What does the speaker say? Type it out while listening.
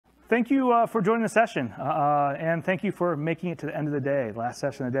thank you for joining the session, and thank you for making it to the end of the day, last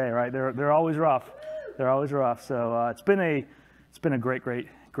session of the day, right? They're always rough. They're always rough. So it's been a great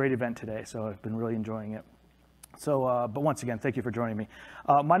event today. So I've been really enjoying it. So, but once again, thank you for joining me.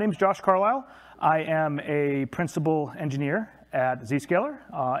 My name is Josh Carlisle. I am a principal engineer at Zscaler,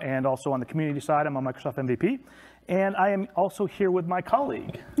 and also on the community side, I'm a Microsoft MVP. And I am also here with my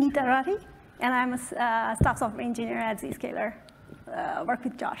colleague, Neeta Rathi, and I'm a staff software engineer at Zscaler. Work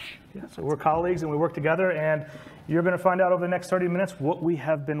with Josh. Yeah, so we're colleagues and we work together, and you're going to find out over the next 30 minutes what we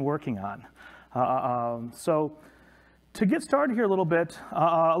have been working on. So to get started here a little bit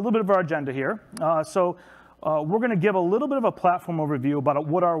of our agenda here. We're going to give a little bit of a platform overview about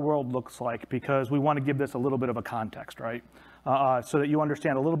what our world looks like, because we want to give this a little bit of a context, right? So that you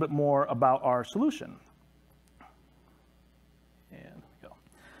understand a little bit more about our solution.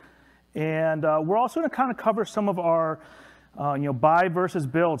 And we're also going to kind of cover some of our buy versus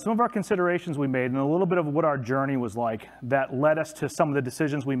build, some of our considerations we made, and a little bit of what our journey was like that led us to some of the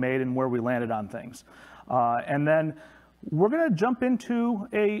decisions we made and where we landed on things. And then we're going to jump into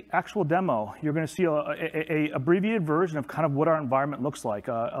a actual demo. You're going to see a abbreviated version of kind of what our environment looks like,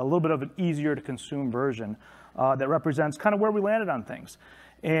 a little bit of an easier to consume version that represents kind of where we landed on things.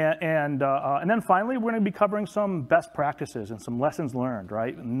 And then finally, we're going to be covering some best practices and some lessons learned,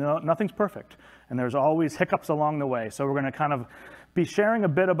 right? Nothing's perfect, and there's always hiccups along the way. So we're going to kind of be sharing a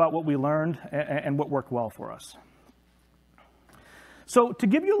bit about what we learned and what worked well for us. So to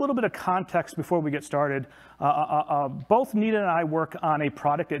give you a little bit of context before we get started, both Neeta and I work on a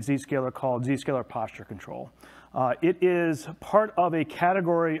product at Zscaler called Zscaler Posture Control. It is part of a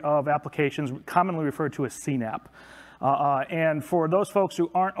category of applications commonly referred to as CNAPP. And for those folks who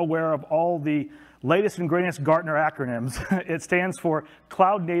aren't aware of all the latest and greatest Gartner acronyms, it stands for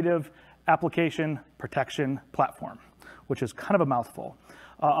Cloud Native Application Protection Platform, which is kind of a mouthful.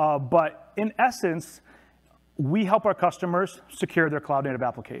 But in essence, we help our customers secure their cloud native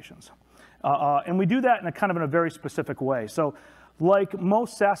applications. And we do that in a very specific way. So like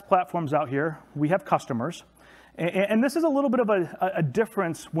most SaaS platforms out here, we have customers. And this is a little bit of a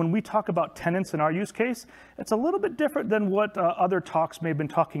difference when we talk about tenants in our use case. It's a little bit different than what other talks may have been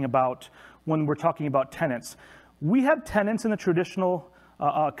talking about when we're talking about tenants. We have tenants in the traditional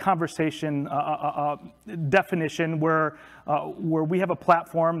conversation definition where we have a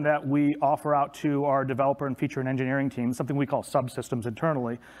platform that we offer out to our developer and feature and engineering teams, something we call subsystems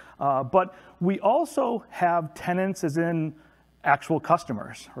internally. But we also have tenants as in actual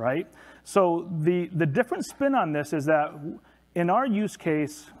customers, right? So the different spin on this is that in our use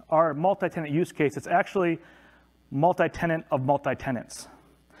case, our multi-tenant use case, it's actually multi-tenant of multi-tenants.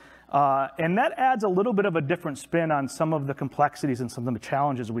 And that adds a little bit of a different spin on some of the complexities and some of the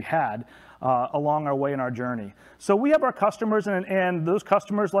challenges we had along our way in our journey. So we have our customers, and those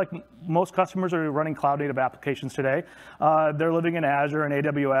customers, like most customers, are running cloud-native applications today. They're living in Azure and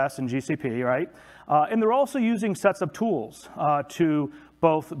AWS and GCP, right? And they're also using sets of tools to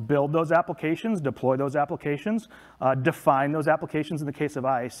both build those applications, deploy those applications, define those applications in the case of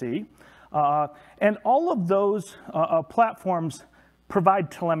IAC. And all of those platforms provide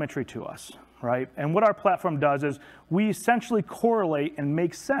telemetry to us, right? And what our platform does is we essentially correlate and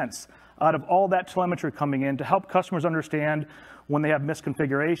make sense out of all that telemetry coming in to help customers understand when they have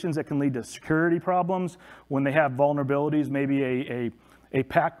misconfigurations that can lead to security problems, when they have vulnerabilities, maybe a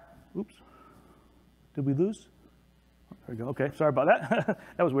pack. Oops, did we lose? There we go. Okay, sorry about that.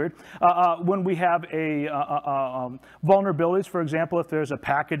 That was weird. When we have vulnerabilities, for example, if there's a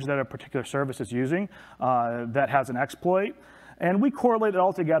package that a particular service is using that has an exploit, and we correlate it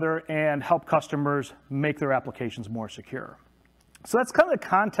all together and help customers make their applications more secure. So that's kind of the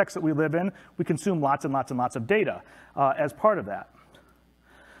context that we live in. We consume lots and lots and lots of data as part of that.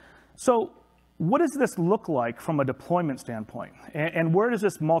 So what does this look like from a deployment standpoint? And where does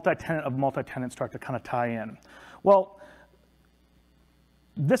this multi-tenant of multi-tenant start to kind of tie in? Well,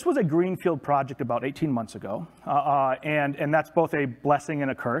 this was a greenfield project about 18 months ago, and that's both a blessing and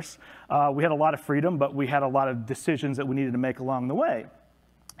a curse. We had a lot of freedom, but we had a lot of decisions that we needed to make along the way.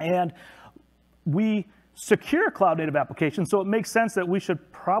 And we secure cloud-native applications, so it makes sense that we should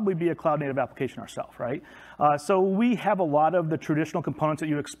probably be a cloud-native application ourselves, right? So we have a lot of the traditional components that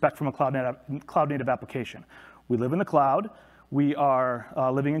you expect from a cloud-native application. We live in the cloud. We are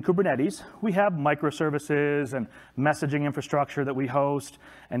living in Kubernetes. We have microservices and messaging infrastructure that we host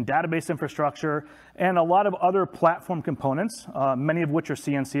and database infrastructure and a lot of other platform components, many of which are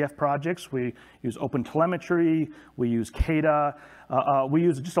CNCF projects. We use OpenTelemetry. We use Kata. We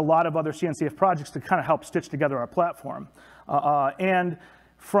use just a lot of other CNCF projects to kind of help stitch together our platform. And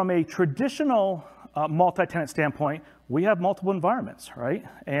from a traditional multi-tenant standpoint, we have multiple environments, right?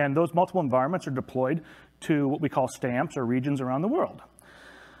 And those multiple environments are deployed to what we call stamps or regions around the world.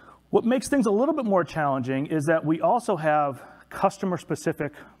 What makes things a little bit more challenging is that we also have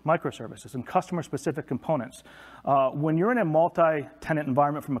customer-specific microservices and customer-specific components. When you're in a multi-tenant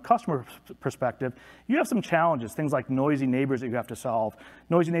environment from a customer perspective, you have some challenges, things like noisy neighbors that you have to solve,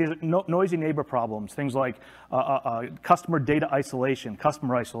 noisy neighbor problems, things like customer data isolation,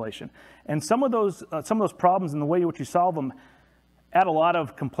 customer isolation. And some of those problems and the way in which you solve them add a lot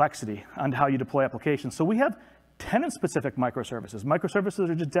of complexity on how you deploy applications. So we have tenant-specific microservices. Microservices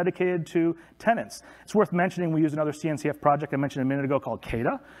are just dedicated to tenants. It's worth mentioning we use another CNCF project I mentioned a minute ago called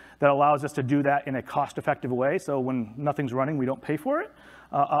Kata that allows us to do that in a cost-effective way. So when nothing's running, we don't pay for it.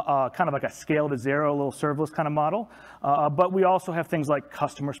 Kind of like a scale to zero, a little serverless kind of model. But we also have things like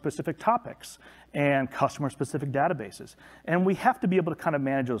customer-specific topics and customer-specific databases. And we have to be able to kind of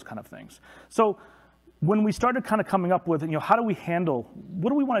manage those kind of things. So when we started kind of coming up with, how do we handle, what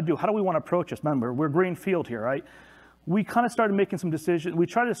do we want to do? How do we want to approach this? Remember, we're greenfield here, right? We kind of started making some decisions. We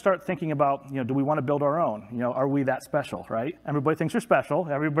tried to start thinking about, do we want to build our own? Are we that special, right? Everybody thinks we're special.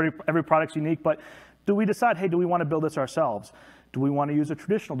 Every product's unique, but do we decide, hey, do we want to build this ourselves? Do we want to use a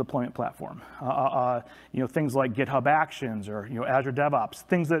traditional deployment platform? Things like GitHub Actions or Azure DevOps,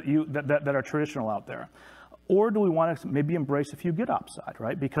 things that are traditional out there. Or do we want to maybe embrace a few GitOps side,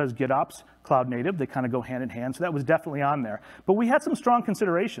 right? Because GitOps, cloud native, they kind of go hand in hand. So that was definitely on there. But we had some strong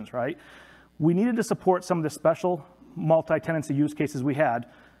considerations, right? We needed to support some of the special multi-tenancy use cases we had,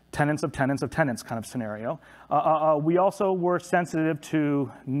 tenants of tenants of tenants kind of scenario. We also were sensitive to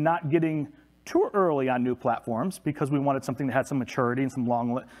not getting too early on new platforms because we wanted something that had some maturity and some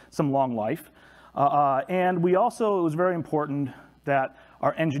long life. And we also, it was very important that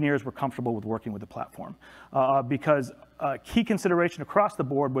our engineers were comfortable with working with the platform because a key consideration across the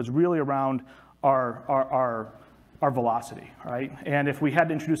board was really around our velocity, right? And if we had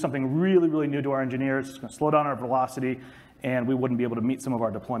to introduce something really, really new to our engineers, it's going to slow down our velocity and we wouldn't be able to meet some of our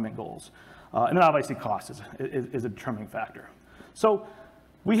deployment goals. And then obviously cost is a determining factor. So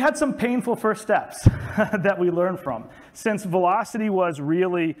we had some painful first steps that we learned from. Since velocity was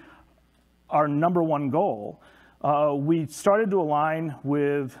really our #1 goal, we started to align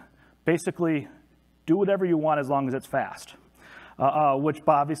with basically do whatever you want as long as it's fast, which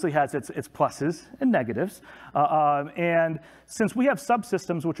obviously has its pluses and negatives. And since we have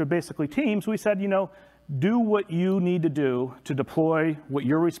subsystems, which are basically teams, we said, do what you need to do to deploy what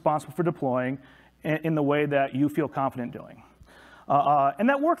you're responsible for deploying in the way that you feel confident doing. And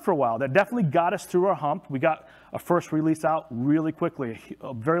that worked for a while. That definitely got us through our hump. We got a first release out really quickly,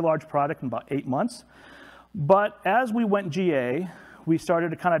 a very large product in about 8 months. But as we went GA, we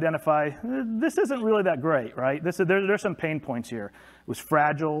started to kind of identify, this isn't really that great, right? There's some pain points here. It was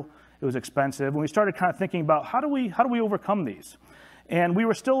fragile, it was expensive, and we started kind of thinking about how do we overcome these? And we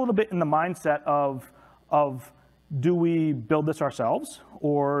were still a little bit in the mindset of do we build this ourselves,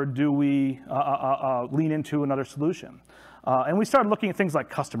 or do we lean into another solution? And we started looking at things like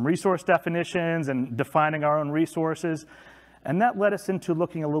custom resource definitions and defining our own resources, and that led us into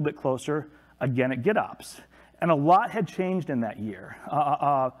looking a little bit closer again at GitOps. And a lot had changed in that year.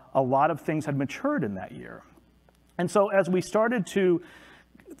 A lot of things had matured in that year. And so as we started to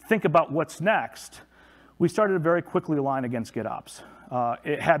think about what's next, we started to very quickly align against GitOps.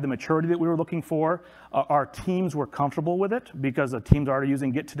 It had the maturity that we were looking for. Our teams were comfortable with it because the teams are already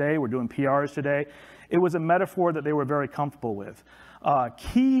using Git today. We're doing PRs today. It was a metaphor that they were very comfortable with.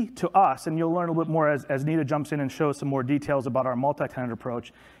 Key to us, and you'll learn a little bit more as Neeta jumps in and shows some more details about our multi-tenant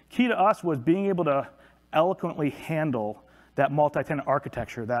approach, key to us was being able to eloquently handle that multi-tenant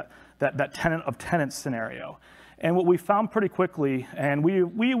architecture, that tenant of tenants scenario. And what we found pretty quickly, and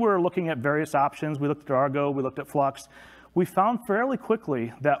we were looking at various options. We looked at Argo, we looked at Flux. We found fairly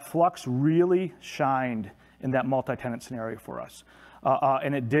quickly that Flux really shined in that multi-tenant scenario for us.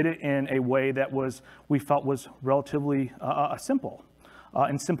 And it did it in a way that we felt was relatively simple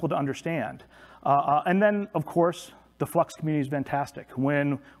and simple to understand. And then, of course, the Flux community is fantastic.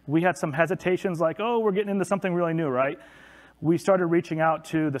 When we had some hesitations like, oh, we're getting into something really new, right? We started reaching out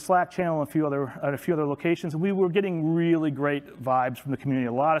to the Slack channel and a few other locations, and we were getting really great vibes from the community,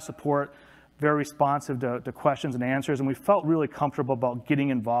 a lot of support, very responsive to questions and answers, and we felt really comfortable about getting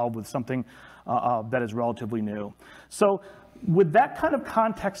involved with something that is relatively new. So with that kind of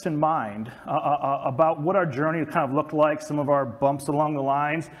context in mind about what our journey kind of looked like, some of our bumps along the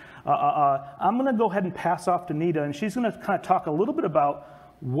lines, I'm going to go ahead and pass off to Neeta, and she's going to kind of talk a little bit about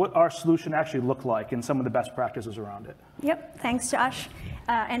what our solution actually looked like and some of the best practices around it. Yep, thanks, Josh.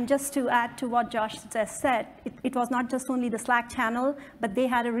 And just to add to what Josh just said, it was not just only the Slack channel, but they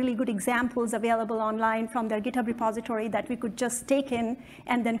had a really good examples available online from their GitHub repository that we could just take in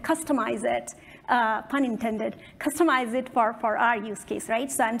and then customize it, pun intended, customize it for our use case, right?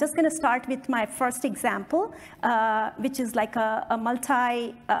 So I'm just going to start with my first example, which is like a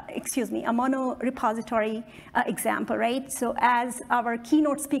mono repository example, right? So as our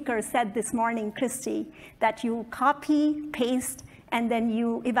keynote speaker said this morning, Christy, that you copy, paste, and then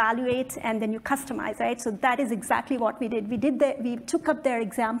you evaluate, and then you customize, right? So that is exactly what we did. We took up their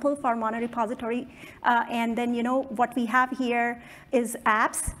example for mono repository, and then what we have here is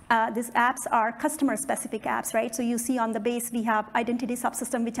apps. These apps are customer-specific apps, right? So you see on the base we have identity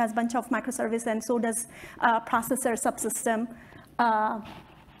subsystem, which has a bunch of microservices, and so does processor subsystem.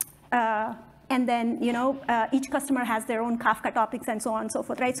 And then, each customer has their own Kafka topics and so on and so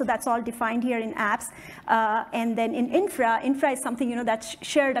forth, right? So that's all defined here in apps. And then in infra is something, that's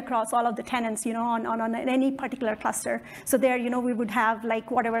shared across all of the tenants, on any particular cluster. So there, we would have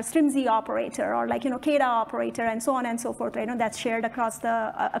like whatever strimzy operator or like, Kata operator and so on and so forth, right? That's shared across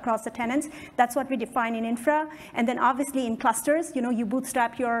the tenants. That's what we define in infra. And then obviously in clusters, you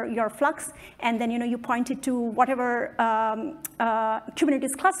bootstrap your Flux, and then, you point it to whatever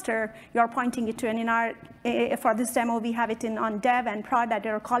Kubernetes cluster you're pointing it to. And in our, for this demo, we have it on dev and prod that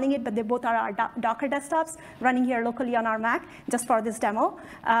they're calling it, but they both are our Docker desktops running here locally on our Mac just for this demo.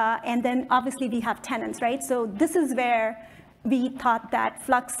 And then obviously we have tenants, right? So this is where we thought that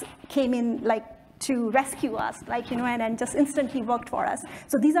Flux came in like to rescue us, like, and just instantly worked for us.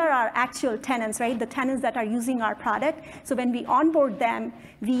 So these are our actual tenants, right? The tenants that are using our product. So when we onboard them,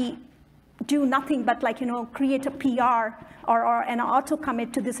 we do nothing but like, create a PR or an auto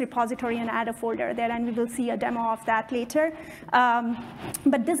commit to this repository and add a folder there, and we will see a demo of that later.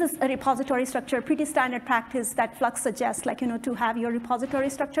 But this is a repository structure, pretty standard practice that Flux suggests, like, to have your repository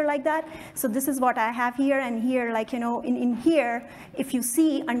structure like that. So this is what I have here, and here, like, in here, if you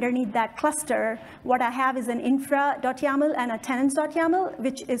see underneath that cluster, what I have is an infra.yaml and a tenants.yaml,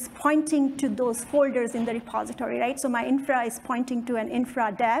 which is pointing to those folders in the repository, right? So my infra is pointing to an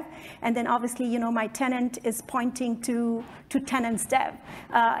infra dev, and then obviously, my tenant is pointing to tenants dev.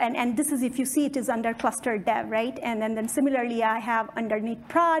 And this is, if you see, it is under cluster dev, right? And then similarly, I have underneath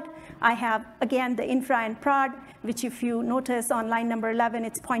prod, I have, again, the infra and prod, which if you notice on line number 11,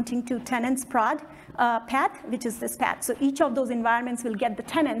 it's pointing to tenants prod path, which is this path. So each of those environments will get the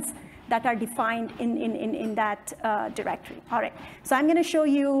tenants that are defined in that directory. All right, so I'm going to show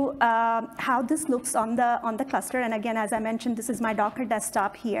you how this looks on the cluster. And again, as I mentioned, this is my Docker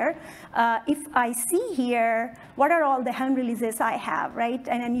desktop here. If I see here, what are all the Helm releases I have, right?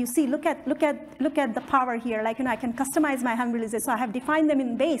 And then you see, look at the power here. Like, I can customize my Helm releases. So I have defined them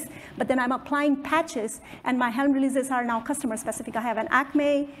in base, but then I'm applying patches, and my Helm releases are now customer specific. I have an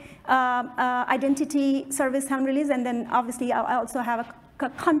Acme identity service Helm release, and then obviously I also have a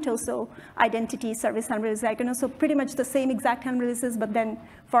Contoso identity service Helm release, like, so pretty much the same exact Helm releases, but then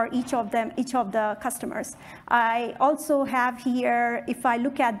for each of the customers. I also have here, if I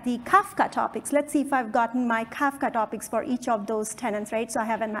look at the Kafka topics, let's see if I've gotten my Kafka topics for each of those tenants, right? So I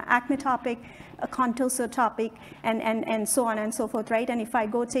have my Acme topic, a Contoso topic, and so on and so forth, right? And if I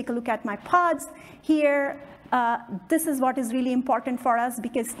go take a look at my pods here, this is what is really important for us,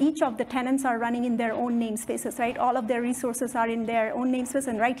 because each of the tenants are running in their own namespaces, right? All of their resources are in their own namespace,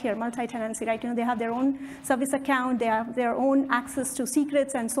 and right here, multi-tenancy, right? They have their own service account, they have their own access to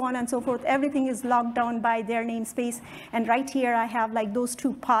secrets, and so on and so forth. Everything is locked down by their namespace. And right here, I have like those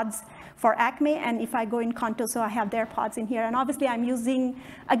two pods for Acme, and if I go in Contoso, I have their pods in here. And obviously, I'm using,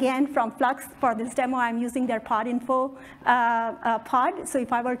 again, from Flux for this demo, I'm using their pod info pod. So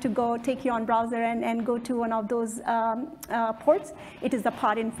if I were to go take you on browser and go to one of those ports, it is the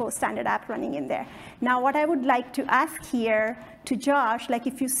pod info standard app running in there. Now, what I would like to ask here to Josh, like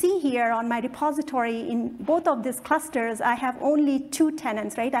if you see here on my repository in both of these clusters, I have only two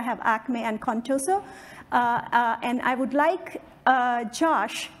tenants, right? I have Acme and Contoso. And I would like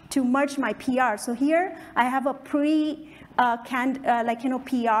Josh to merge my PR. So here I have a PR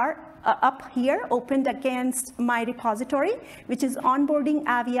up here opened against my repository, which is onboarding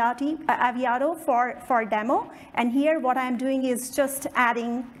Aviato for demo. And here what I'm doing is just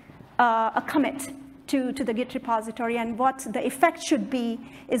adding a commit to the Git repository. And what the effect should be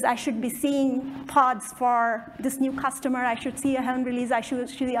is I should be seeing pods for this new customer. I should see a Helm release. I should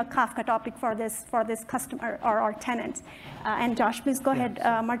see a Kafka topic for this customer or tenant. And Josh, please go ahead,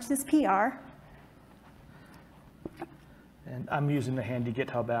 merge this PR. And I'm using the handy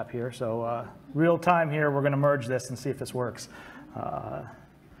GitHub app here. So real time here, we're going to merge this and see if this works.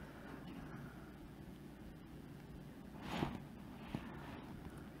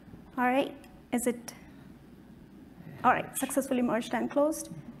 All right, is it? All right, successfully merged and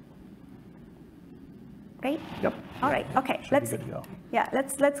closed. Right? Yep. All right. Okay. Let's go. Yeah.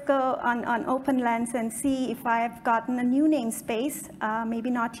 Let's go on OpenLens and see if I've gotten a new namespace.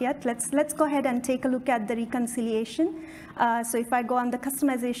 Maybe not yet. Let's go ahead and take a look at the reconciliation. So if I go on the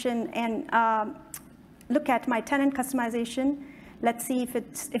customization and look at my tenant customization, let's see if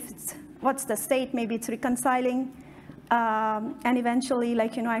it's what's the state. Maybe it's reconciling, and eventually,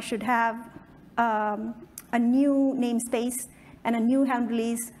 I should have a new namespace and a new Helm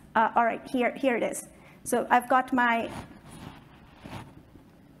release. All right. Here it is. So I've got my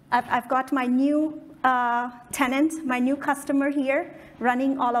new tenant, my new customer here,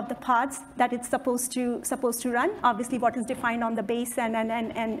 running all of the pods that it's supposed to run. Obviously, what is defined on the base and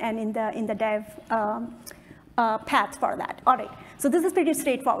in the dev path for that. All right. So this is pretty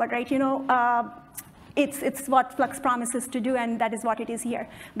straightforward, right? It's what Flux promises to do, and that is what it is here.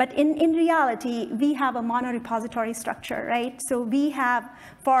 But in reality, we have a mono repository structure, right? So we have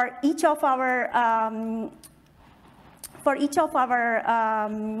for each of our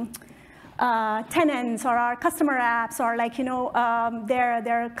tenants or our customer apps or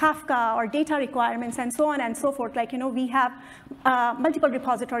their Kafka or data requirements and so on and so forth. We have multiple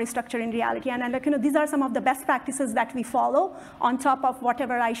repository structure in reality, and these are some of the best practices that we follow on top of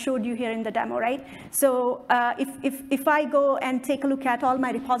whatever I showed you here in the demo, right? So if I go and take a look at all my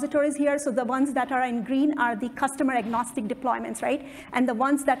repositories here, so the ones that are in green are the customer agnostic deployments, right? And the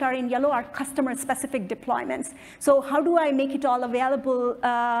ones that are in yellow are customer specific deployments. So how do I make it all available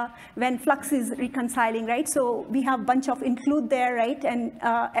when Flux is reconciling, right? So we have a bunch of include there, right? And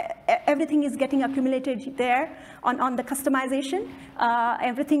everything is getting accumulated there on the customization.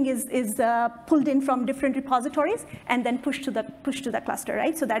 Everything is pulled in from different repositories and then pushed to the cluster,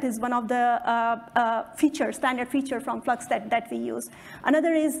 right? So that is one of the standard feature from Flux that we use.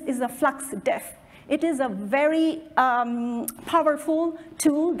 Another is a Flux diff. It is a very powerful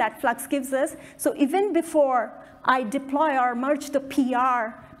tool that Flux gives us. So even before I deploy or merge the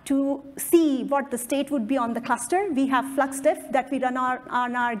PR to see what the state would be on the cluster, we have Flux diff that we run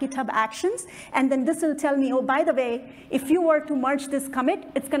on our GitHub actions. And then this will tell me, oh, by the way, if you were to merge this commit,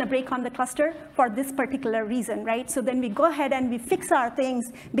 it's going to break on the cluster for this particular reason, right? So then we go ahead and we fix our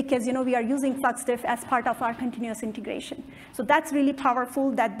things because we are using Flux diff as part of our continuous integration. So that's really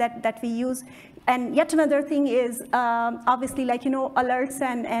powerful that we use. And yet another thing is obviously alerts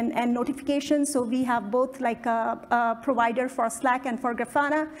and notifications. So we have both a provider for Slack and for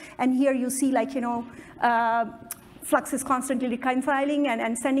Grafana. And here you see Flux is constantly reconciling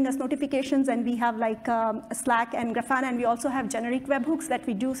and sending us notifications, and we have Slack and Grafana, and we also have generic webhooks that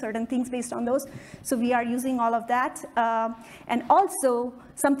we do certain things based on those. So we are using all of that. And also,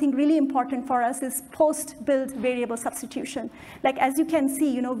 something really important for us is post-build variable substitution. As you can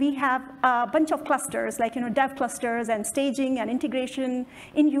see, we have a bunch of clusters, dev clusters and staging and integration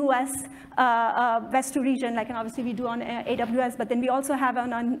in US, West 2 region, and obviously we do on AWS, but then we also have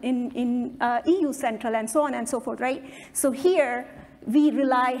in EU Central and so on and so forth, right? So here, we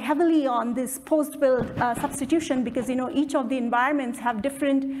rely heavily on this post-build substitution because each of the environments have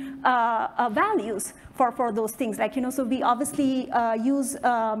different values for those things. So we obviously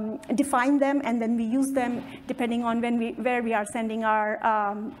define them, and then we use them depending on where we are sending our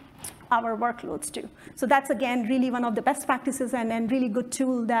workloads to. So that's, again, really one of the best practices and really good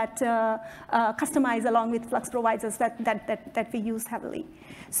tool that Kustomize along with Flux provides us that we use heavily.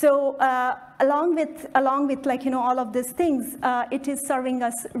 So along with all of these things, it is serving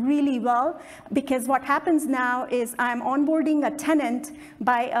us really well because what happens now is I'm onboarding a tenant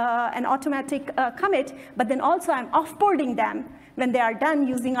by an automatic commit, but then also I'm offboarding them when they are done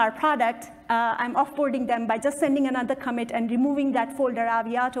using our product. I'm offboarding them by just sending another commit and removing that folder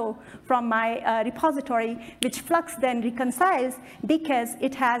Aviato from my repository, which Flux then reconciles because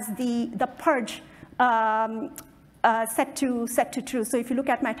it has the purge set to true. So if you look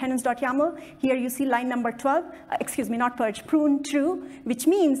at my tenants.yaml, here you see line number 12, not purge, prune true, which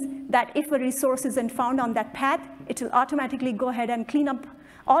means that if a resource isn't found on that path, it will automatically go ahead and clean up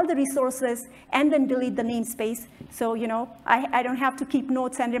all the resources and then delete the namespace. So I don't have to keep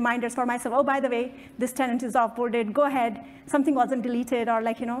notes and reminders for myself. Oh, by the way, this tenant is offboarded. Go ahead. Something wasn't deleted, or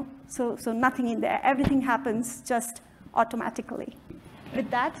so nothing in there. Everything happens just automatically. With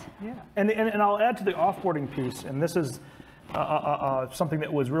that, yeah, and I'll add to the offboarding piece, and this is something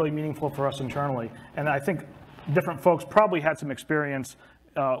that was really meaningful for us internally, and I think different folks probably had some experience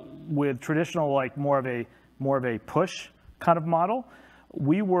with traditional, more of a push kind of model.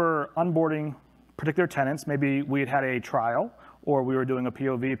 We were onboarding particular tenants. Maybe we had a trial, or we were doing a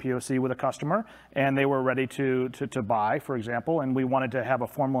POV, POC with a customer, and they were ready to buy, for example, and we wanted to have a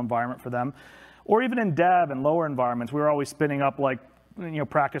formal environment for them. Or even in dev and lower environments, we were always spinning up like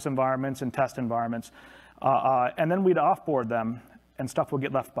practice environments and test environments. And then we'd offboard them, and stuff would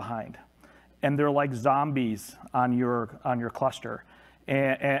get left behind. And they're like zombies on your cluster,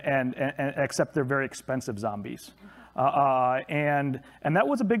 and except they're very expensive zombies. And that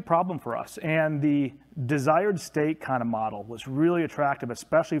was a big problem for us. And the desired state kind of model was really attractive,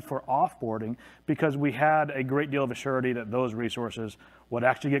 especially for offboarding, because we had a great deal of assurity that those resources would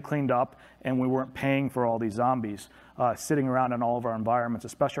actually get cleaned up, and we weren't paying for all these zombies sitting around in all of our environments,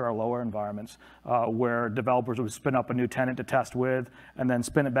 especially our lower environments, where developers would spin up a new tenant to test with, and then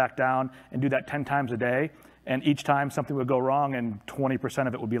spin it back down and do that 10 times a day. And each time something would go wrong, and 20%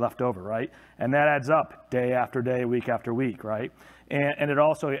 of it would be left over, right? And that adds up day after day, week after week, right? And it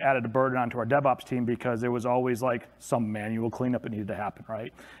also added a burden onto our DevOps team, because there was always like some manual cleanup that needed to happen,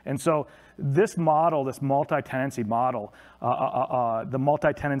 right? And so this model, this multi-tenancy model, the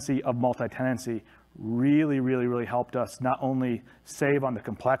multi-tenancy of multi-tenancy really, really, really helped us not only save on the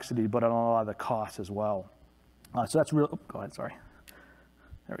complexity, but on a lot of the costs as well. So that's real, go ahead, sorry.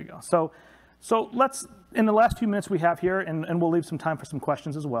 There we go. So let's, in the last few minutes we have here, and we'll leave some time for some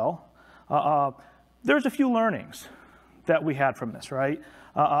questions as well, there's a few learnings that we had from this, right?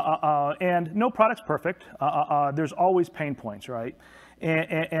 And no product's perfect. There's always pain points, right?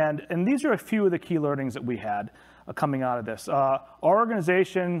 And these are a few of the key learnings that we had coming out of this. Our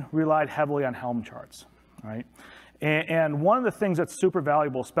organization relied heavily on Helm charts, right? And one of the things that's super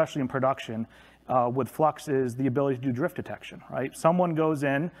valuable, especially in production with Flux, is the ability to do drift detection, right? Someone goes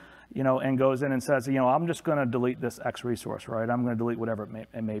in, and goes in and says, I'm just going to delete this X resource, right? I'm going to delete whatever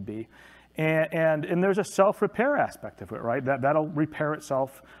it may be. And there's a self-repair aspect of it, right? That'll repair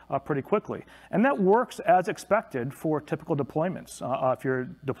itself pretty quickly. And that works as expected for typical deployments. If you're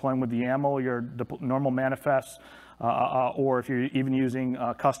deploying with the YAML, your normal manifests, or if you're even using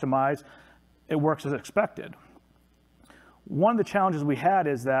Kustomize, it works as expected. One of the challenges we had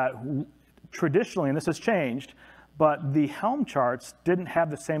is that traditionally, and this has changed, but the Helm charts didn't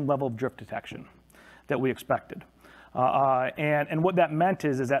have the same level of drift detection that we expected. And what that meant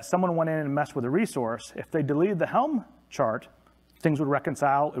is that someone went in and messed with a resource. If they deleted the Helm chart, things would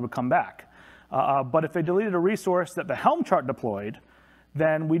reconcile, it would come back. But if they deleted a resource that the Helm chart deployed,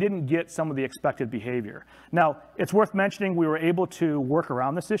 then we didn't get some of the expected behavior. Now, it's worth mentioning we were able to work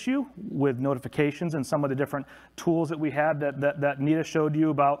around this issue with notifications and some of the different tools that we had that Neeta showed you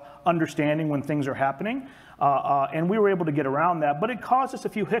about understanding when things are happening. And we were able to get around that, but it caused us a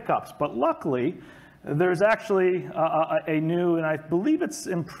few hiccups. But luckily, there's actually a new, and I believe it's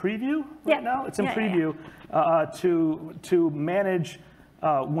in preview right now. It's in preview to manage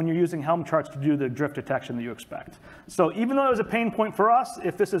when you're using Helm charts to do the drift detection that you expect. So even though it was a pain point for us,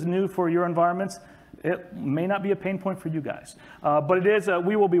 if this is new for your environments, it may not be a pain point for you guys. But it is,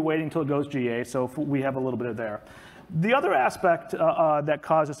 we will be waiting until it goes GA, so we have a little bit of there. The other aspect that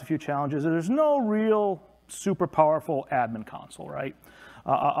caused us a few challenges is there's no real super powerful admin console, right?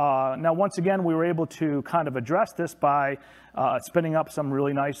 Now, once again, we were able to kind of address this by spinning up some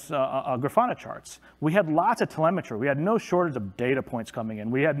really nice Grafana charts. We had lots of telemetry. We had no shortage of data points coming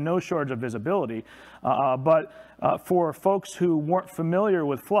in. We had no shortage of visibility. But for folks who weren't familiar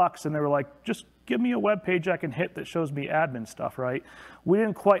with Flux and they were like, just give me a web page I can hit that shows me admin stuff, right? We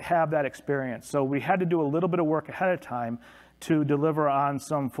didn't quite have that experience. So we had to do a little bit of work ahead of time to deliver on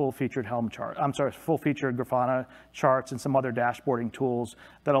some full-featured Helm chart. I'm sorry, full-featured Grafana charts and some other dashboarding tools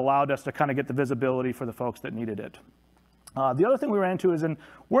that allowed us to kind of get the visibility for the folks that needed it. The other thing we ran into is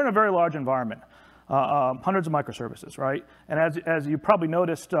we're in a very large environment, hundreds of microservices, right? And as you probably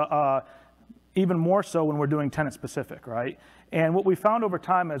noticed, even more so when we're doing tenant-specific, right? And what we found over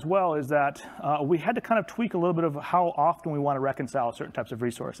time as well is that we had to kind of tweak a little bit of how often we want to reconcile certain types of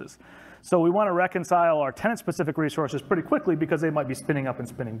resources. So we want to reconcile our tenant-specific resources pretty quickly because they might be spinning up and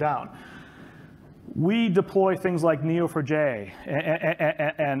spinning down. We deploy things like Neo4j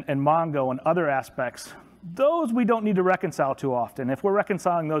and Mongo and other aspects. Those we don't need to reconcile too often. If we're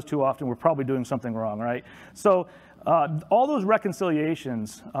reconciling those too often, we're probably doing something wrong, right? So all those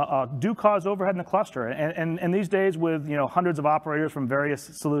reconciliations do cause overhead in the cluster. And these days with hundreds of operators from various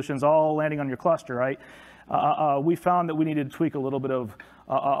solutions all landing on your cluster, right? We found that we needed to tweak a little bit of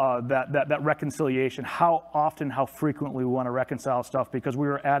that reconciliation, how often, how frequently we want to reconcile stuff, because we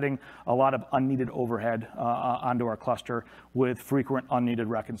were adding a lot of unneeded overhead onto our cluster with frequent unneeded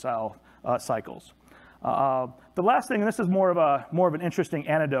reconcile cycles. The last thing, and this is more of an interesting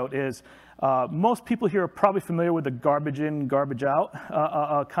anecdote, is most people here are probably familiar with the garbage in, garbage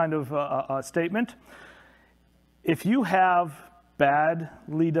out kind of statement. If you have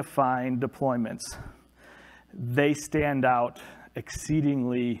badly defined deployments, they stand out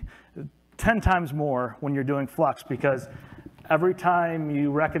exceedingly 10 times more when you're doing Flux, because every time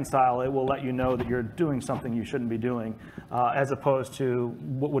you reconcile, it will let you know that you're doing something you shouldn't be doing, as opposed to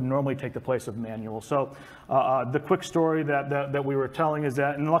what would normally take the place of manual. So the quick story that we were telling is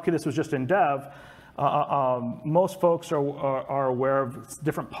that, and lucky this was just in dev, most folks are aware of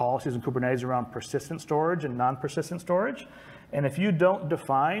different policies in Kubernetes around persistent storage and non-persistent storage. And if you don't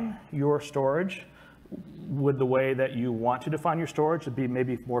define your storage with the way that you want to define your storage to be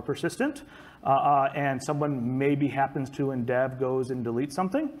maybe more persistent, and someone maybe happens to in dev goes and deletes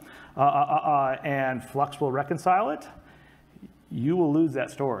something, and Flux will reconcile it, you will lose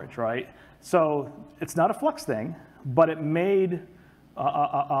that storage, right? So it's not a Flux thing, but it made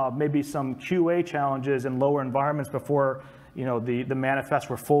maybe some QA challenges in lower environments before the manifests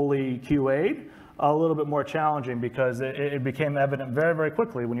were fully QA'd, a little bit more challenging, because it became evident very, very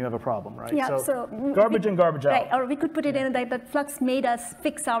quickly when you have a problem, right? Yeah, so garbage in, garbage out. Right, or we could put it in that Flux made us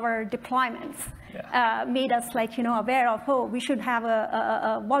fix our deployments, made us aware of, oh, we should have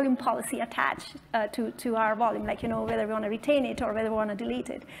a volume policy attached to our volume, whether we want to retain it or whether we want to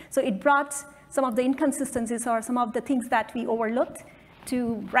delete it. So it brought some of the inconsistencies or some of the things that we overlooked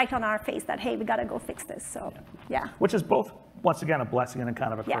to right on our face that, hey, we got to go fix this. So, yeah. Which is both, once again, a blessing and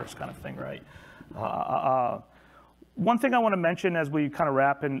kind of a curse kind of thing, right? One thing I want to mention as we kind of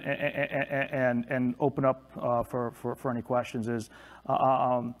wrap and open up for any questions is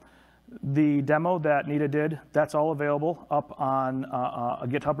the demo that Neeta did. That's all available up on a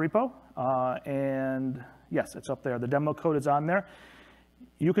GitHub repo, and yes, it's up there. The demo code is on there.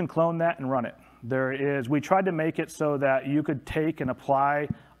 You can clone that and run it. We tried to make it so that you could take and apply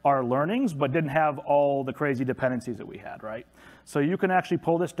our learnings, but didn't have all the crazy dependencies that we had, right? So you can actually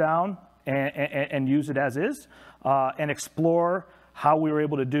pull this down and use it as is, and explore how we were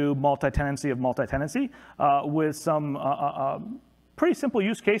able to do multi-tenancy of multi-tenancy with some pretty simple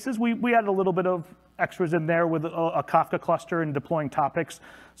use cases. We added a little bit of extras in there with a Kafka cluster and deploying topics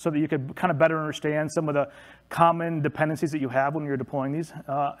so that you could kind of better understand some of the common dependencies that you have when you're deploying these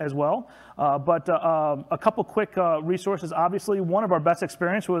as well. But a couple quick resources. Obviously, one of our best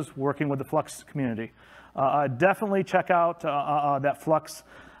experience was working with the Flux community. Definitely check out that Flux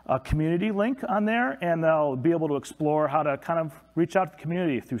community link on there, and they'll be able to explore how to kind of reach out to the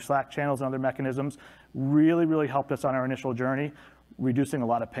community through Slack channels and other mechanisms. Really, really helped us on our initial journey, reducing a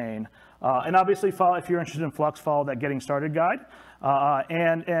lot of pain. And obviously, if you're interested in Flux, follow that Getting Started guide.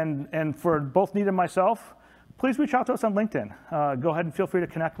 And for both Neeta and myself, please reach out to us on LinkedIn. Go ahead and feel free to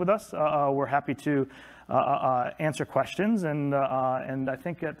connect with us. We're happy to answer questions. And I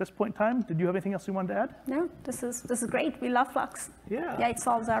think at this point in time, did you have anything else you wanted to add? No, this is great. We love Flux. Yeah, it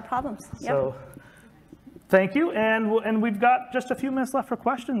solves our problems. So thank you. And we've got just a few minutes left for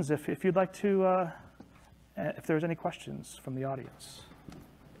questions if you'd like to, if there's any questions from the audience.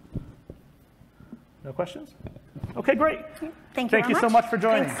 No questions? OK, great. Thank you so much for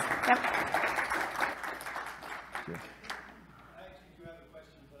joining. Thanks. Yep.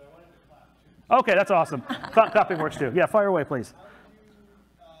 OK, that's awesome. Clapping works too. Yeah, fire away, please.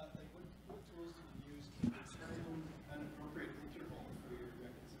 What tools did you use to determine an appropriate interval for your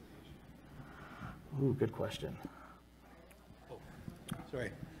reconciliation? Ooh, good question. Oh,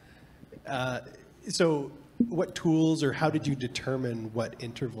 sorry. So what tools or how did you determine what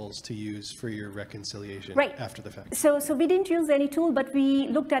intervals to use for your reconciliation after the fact? So we didn't use any tool, but we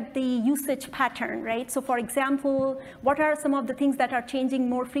looked at the usage pattern, right? So for example, what are some of the things that are changing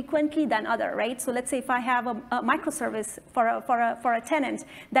more frequently than other, right? So let's say if I have a microservice for a tenant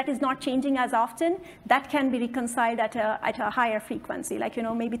that is not changing as often, that can be reconciled at a higher frequency, like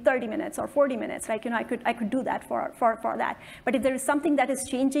maybe 30 minutes or 40 minutes, like I could do that for that. But if there is something that is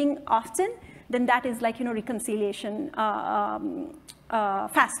changing often, then that is like reconciliation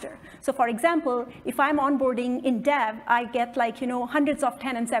faster. So for example, if I'm onboarding in dev, I get like hundreds of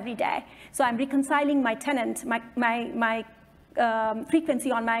tenants every day. So I'm reconciling my tenant, my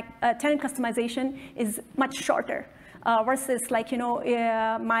frequency on my tenant customization is much shorter. Versus like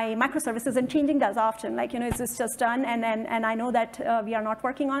my microservice isn't changing as often, like it's just done, and I know that we are not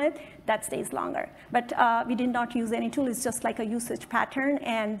working on it, that stays longer. But we did not use any tool. It's just like a usage pattern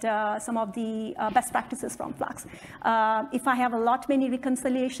and some of the best practices from Flux. If I have many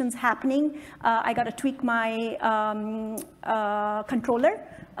reconciliations happening, I got to tweak my controller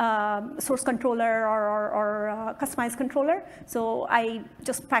source controller or customized controller. So I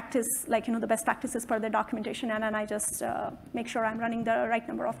just practice the best practices per the documentation, and then I just make sure I'm running the right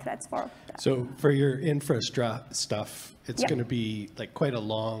number of threads for that. So for your infra stuff, it's going to be like quite a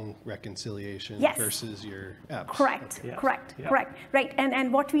long reconciliation versus your apps. Correct, okay. correct, correct. Right,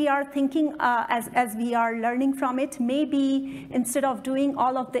 and what we are thinking as we are learning from it, maybe instead of doing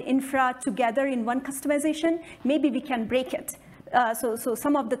all of the infra together in one customization, maybe we can break it. So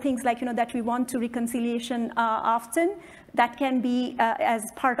some of the things that we want to reconciliation often, that can be as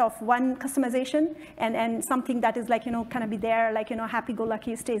part of one customization, and something that is kind of be there,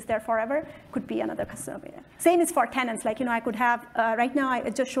 happy-go-lucky, stays there forever, could be another customization. Same is for tenants. I could have, right now I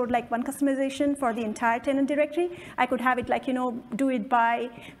just showed one customization for the entire tenant directory. I could have it do it by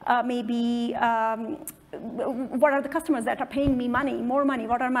maybe, what are the customers that are paying me more money?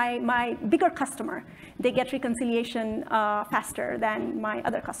 What are my bigger customer? They get reconciliation faster than my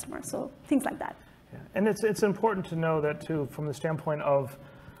other customers. So things like that. Yeah. And it's important to know that too, from the standpoint of,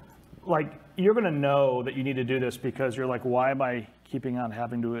 you're going to know that you need to do this because you're like, why am I keeping on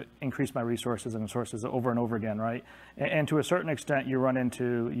having to increase my resources and sources over and over again, right? And to a certain extent, you run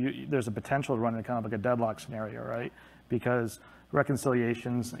into, there's a potential to run into kind of like a deadlock scenario, right? Because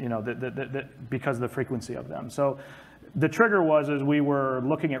reconciliations, because of the frequency of them. So the trigger was we were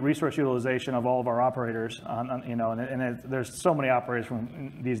looking at resource utilization of all of our operators, there's so many operators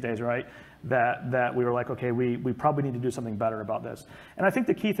from these days, right? That we were like, okay, we probably need to do something better about this. And I think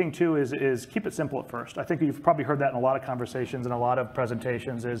the key thing too is keep it simple at first. I think you've probably heard that in a lot of conversations and a lot of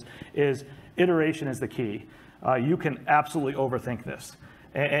presentations is iteration is the key. You can absolutely overthink this.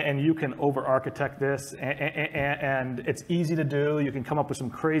 And you can over-architect this, and it's easy to do. You can come up with some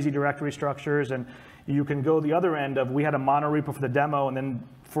crazy directory structures, and you can go the other end of, we had a mono repo for the demo, and then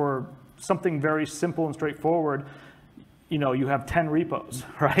for something very simple and straightforward, you have 10 repos,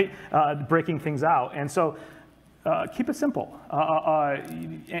 right? Breaking things out. And so keep it simple,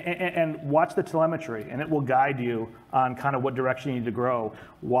 and watch the telemetry, and it will guide you on kind of what direction you need to grow.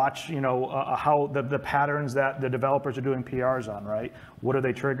 Watch, how the patterns that the developers are doing PRs on, right? What are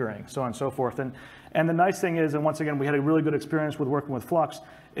they triggering, so on and so forth. And the nice thing is, and once again, we had a really good experience with working with Flux.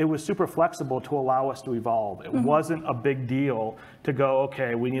 It was super flexible to allow us to evolve. It wasn't a big deal to go,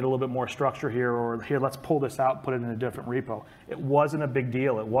 okay, we need a little bit more structure here, or here, let's pull this out, put it in a different repo. It wasn't a big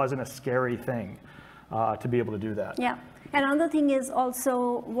deal. It wasn't a scary thing. To be able to do that. Yeah, and another thing is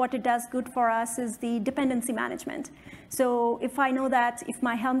also what it does good for us is the dependency management. So if I know that if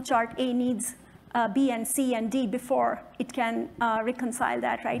my Helm chart A needs B and C and D before it can reconcile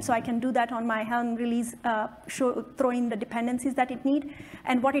that, right? So I can do that on my Helm release, throw in the dependencies that it needs.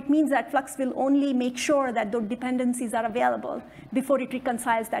 And what it means that Flux will only make sure that those dependencies are available before it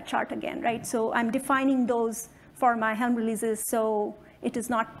reconciles that chart again, right? So I'm defining those for my Helm releases, so it is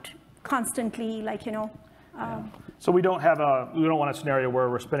not constantly So we don't want a scenario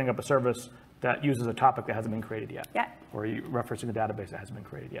where we're spinning up a service that uses a topic that hasn't been created yet. Yeah. Or you referencing a database that hasn't been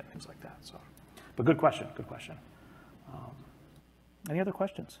created yet, things like that. So, but good question, good question. Any other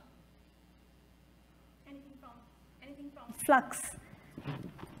questions? Anything from Flux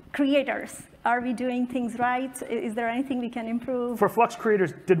creators? Are we doing things right? Is there anything we can improve? For Flux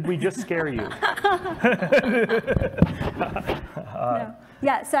creators, did we just scare you? No.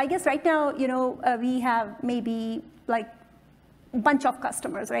 Yeah, so I guess right now, we have maybe a bunch of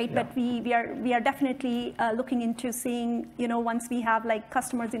customers, right? Yeah. But we are definitely looking into seeing, once we have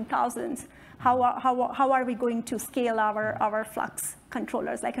customers in thousands, how are we going to scale our Flux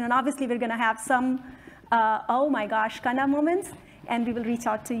controllers? And obviously we're going to have some, oh my gosh, kind of moments. And we will reach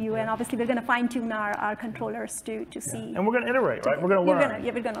out to you, and obviously we're going to fine-tune our controllers to see. And we're going to iterate, right? We're going to learn.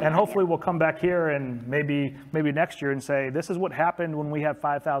 We're going to and hopefully we'll come back here and maybe next year and say, this is what happened when we have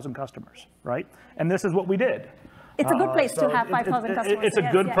 5,000 customers, right? And this is what we did. It's a good place to have 5,000 customers. It's a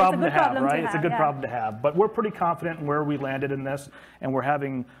good problem to have, right? It's a good problem to have. But we're pretty confident in where we landed in this, and we're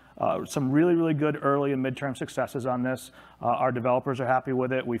having some really, really good early and midterm successes on this. Our developers are happy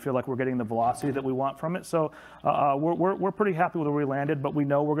with it. We feel like we're getting the velocity that we want from it. So we're pretty happy with where we landed, but we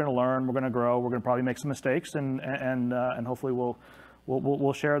know we're going to learn, we're going to grow, we're going to probably make some mistakes, and hopefully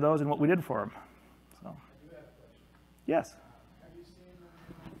we'll share those and what we did for them. So. I do have a question. Yes. Have you seen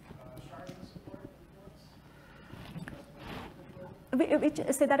sharding support Which,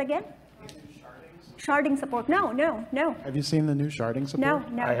 say that again? Sharding support? No. Have you seen the new sharding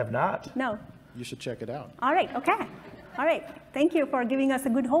support? No. I have not. No. You should check it out. All right, okay. All right. Thank you for giving us a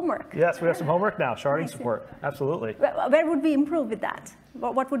good homework. Yes, we have some homework now. Sharding support. Absolutely. Where would we improve with that?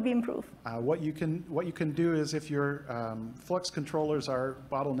 What would we improve? What you can do is if your Flux controllers are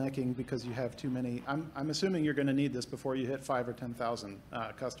bottlenecking because you have too many. I'm assuming you're going to need this before you hit 5,000 or 10,000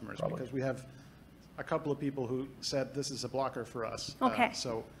 customers. Probably. Because we have a couple of people who said this is a blocker for us. Okay.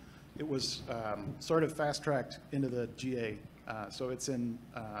 So it was sort of fast-tracked into the GA. So it's in,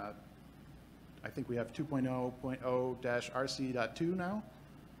 I think we have 2.0.0-RC.2 now.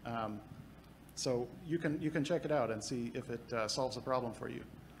 So you can check it out and see if it solves a problem for you.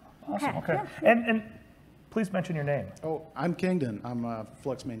 Awesome. Okay. Yeah. And please mention your name. Oh, I'm Kingdon. I'm a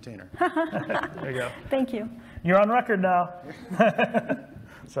Flux maintainer. There you go. Thank you. You're on record now.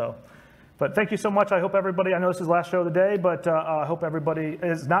 So, but thank you so much. I hope everybody, I know this is the last show of the day, but I hope everybody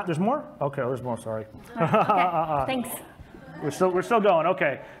is not, there's more? Okay, there's more, sorry. Okay. Thanks. We're still going,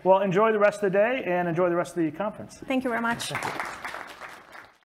 okay. Well, enjoy the rest of the day and enjoy the rest of the conference. Thank you very much. Thank you.